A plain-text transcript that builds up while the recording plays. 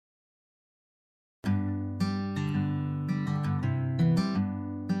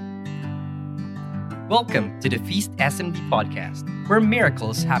Welcome to the Feast SMD podcast, where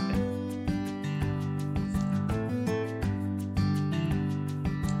miracles happen.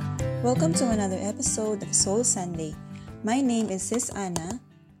 Welcome to another episode of Soul Sunday. My name is Sis Anna.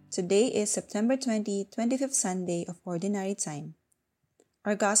 Today is September 20, 25th Sunday of Ordinary Time.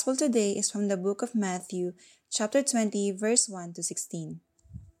 Our Gospel today is from the book of Matthew, chapter 20, verse 1 to 16.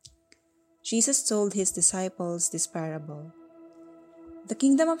 Jesus told his disciples this parable. The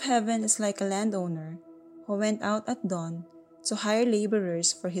kingdom of heaven is like a landowner who went out at dawn to hire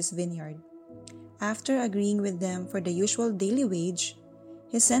laborers for his vineyard. After agreeing with them for the usual daily wage,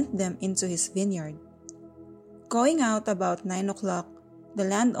 he sent them into his vineyard. Going out about 9 o'clock, the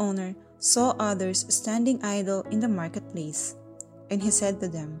landowner saw others standing idle in the marketplace, and he said to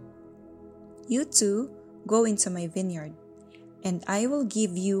them, "You too go into my vineyard, and I will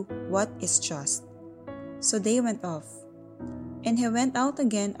give you what is just." So they went off. And he went out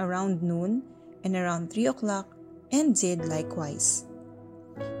again around noon and around 3 o'clock and did likewise.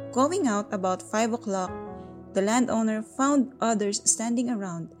 Going out about 5 o'clock, the landowner found others standing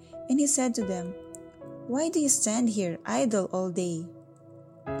around, and he said to them, "Why do you stand here idle all day?"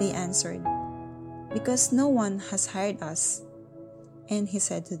 They answered, "Because no one has hired us." And he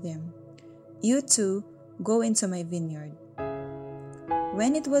said to them, "You too go into my vineyard."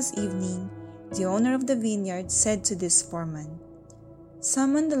 When it was evening, the owner of the vineyard said to this foreman,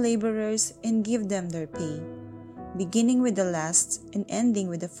 "Summon the laborers and give them their pay, beginning with the last and ending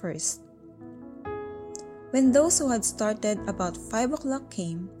with the first." When those who had started about 5 o'clock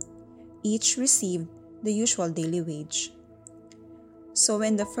came, each received the usual daily wage. So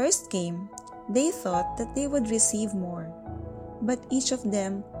when the first came, they thought that they would receive more, but each of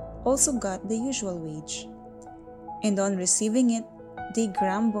them also got the usual wage. And on receiving it, they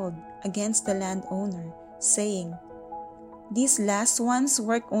grumbled against the landowner, saying, "These last ones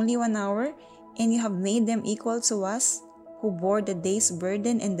work only 1 hour, and you have made them equal to us, who bore the day's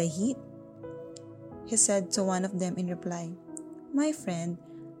burden and the heat?" He said to one of them in reply, "My friend,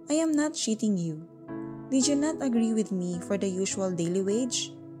 I am not cheating you. Did you not agree with me for the usual daily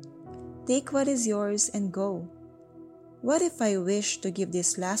wage? Take what is yours and go. What if I wish to give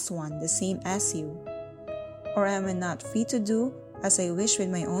this last one the same as you? Or am I not free to do as I wish with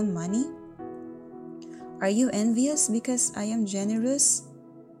my own money? Are you envious because I am generous?"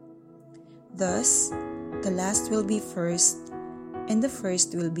 Thus, the last will be first, and the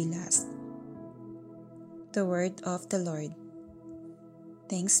first will be last. The word of the Lord.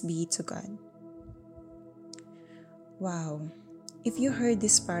 Thanks be to God. Wow, if you heard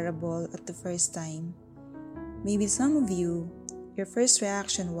this parable at the first time, maybe some of you, your first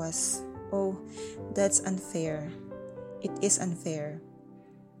reaction was, "Oh, that's unfair. It is unfair."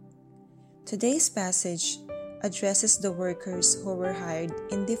 Today's passage addresses the workers who were hired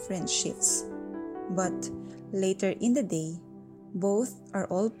in different shifts, but later in the day, both are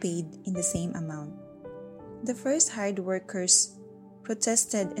all paid in the same amount. The first hired workers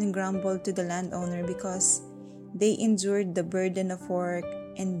protested and grumbled to the landowner because they endured the burden of work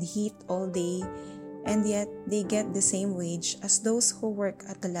and heat all day, and yet they get the same wage as those who work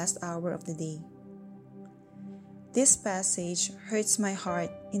at the last hour of the day. This passage hurts my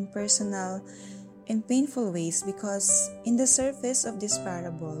heart in personal and painful ways because in the surface of this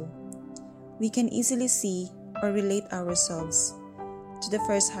parable, we can easily see or relate ourselves to the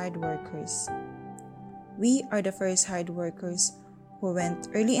first hired workers. We are the first hired workers who went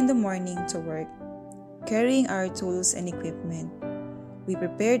early in the morning to work, carrying our tools and equipment. We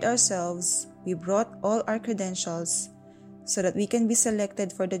prepared ourselves, we brought all our credentials so that we can be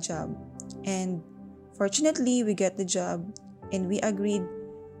selected for the job, and fortunately, we get the job and we agreed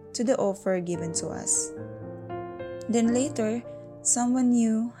to the offer given to us. Then later, someone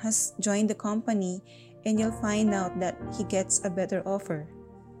new has joined the company and you'll find out that he gets a better offer.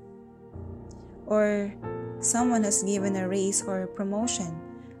 Or someone has given a raise or promotion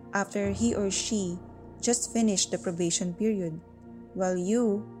after he or she just finished the probation period, while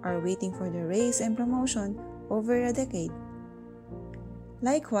you are waiting for the raise and promotion over a decade.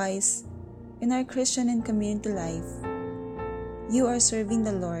 Likewise, in our Christian and community life, you are serving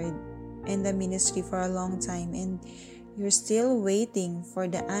the Lord and the ministry for a long time, and you're still waiting for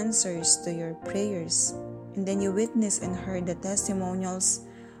the answers to your prayers. And then you witness and heard the testimonials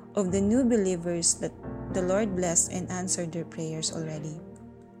of the new believers that the Lord blessed and answered their prayers already.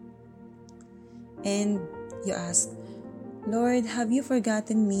 And you ask, "Lord, have you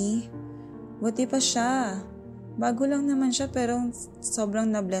forgotten me? Buti pa siya. Bago lang naman siya pero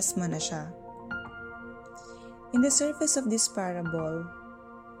sobrang na-bless mo na siya." In the surface of this parable,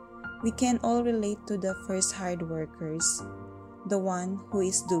 we can all relate to the first hired workers, the one who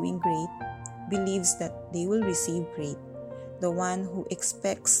is doing great, believes that they will receive great, the one who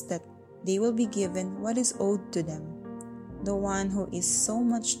expects that they will be given what is owed to them, the one who is so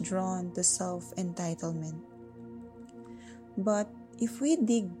much drawn to self-entitlement. But if we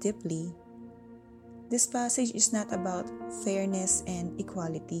dig deeply, this passage is not about fairness and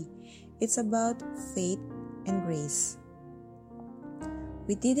equality. It's about faith and grace.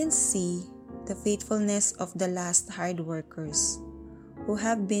 We didn't see the faithfulness of the last hard workers who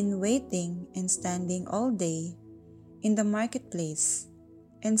have been waiting and standing all day in the marketplace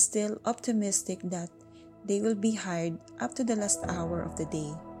and still optimistic that they will be hired up to the last hour of the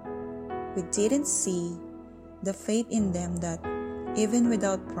day. We didn't see the faith in them that even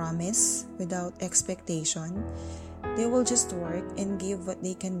without promise, without expectation, they will just work and give what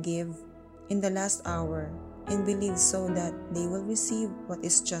they can give in the last hour and believe so that they will receive what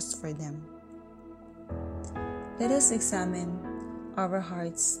is just for them. Let us examine our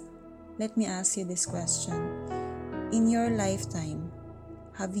hearts. Let me ask you this question. In your lifetime,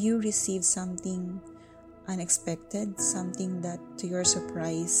 have you received something unexpected, something that to your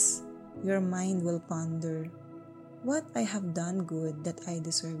surprise, your mind will ponder, what I have done good that I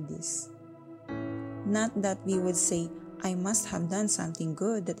deserve this? Not that we would say, I must have done something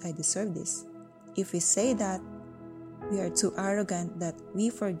good that I deserve this. If we say that, we are too arrogant that we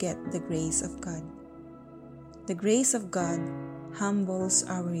forget the grace of God. The grace of God humbles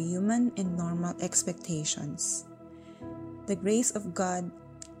our human and normal expectations. The grace of God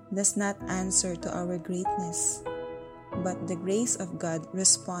does not answer to our greatness, but the grace of God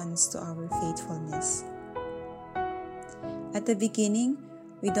responds to our faithfulness. At the beginning,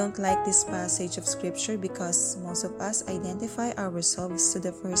 we don't like this passage of scripture because most of us identify ourselves to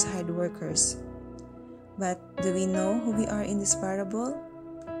the first hard workers. But do we know who we are in this parable?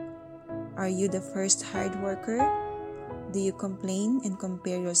 Are you the first hard worker? Do you complain and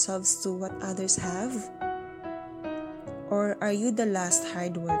compare yourselves to what others have? Or are you the last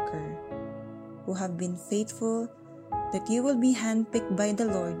hard worker who have been faithful that you will be handpicked by the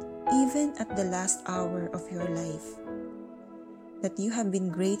Lord even at the last hour of your life? That you have been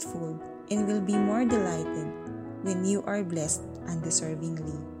grateful and will be more delighted when you are blessed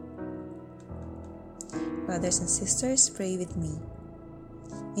undeservingly. Brothers and sisters, pray with me.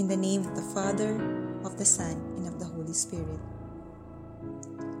 In the name of the Father, of the Son, and of the Holy Spirit.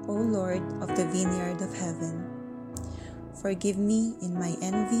 O Lord of the vineyard of heaven, forgive me in my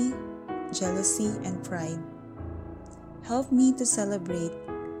envy, jealousy, and pride. Help me to celebrate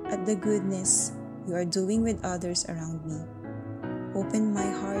at the goodness you are doing with others around me. Open my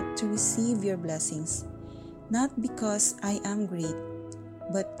heart to receive your blessings, not because I am great,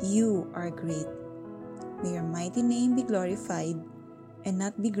 but you are great. May your mighty name be glorified and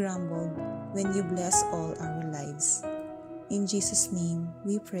not be grumbled when you bless all our lives. In Jesus' name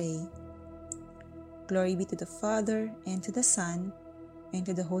we pray. Glory be to the Father, and to the Son, and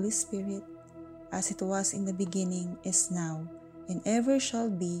to the Holy Spirit, as it was in the beginning, is now, and ever shall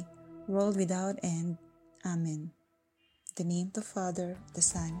be, world without end. Amen. In the name of the Father, the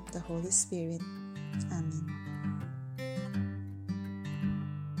Son, the Holy Spirit.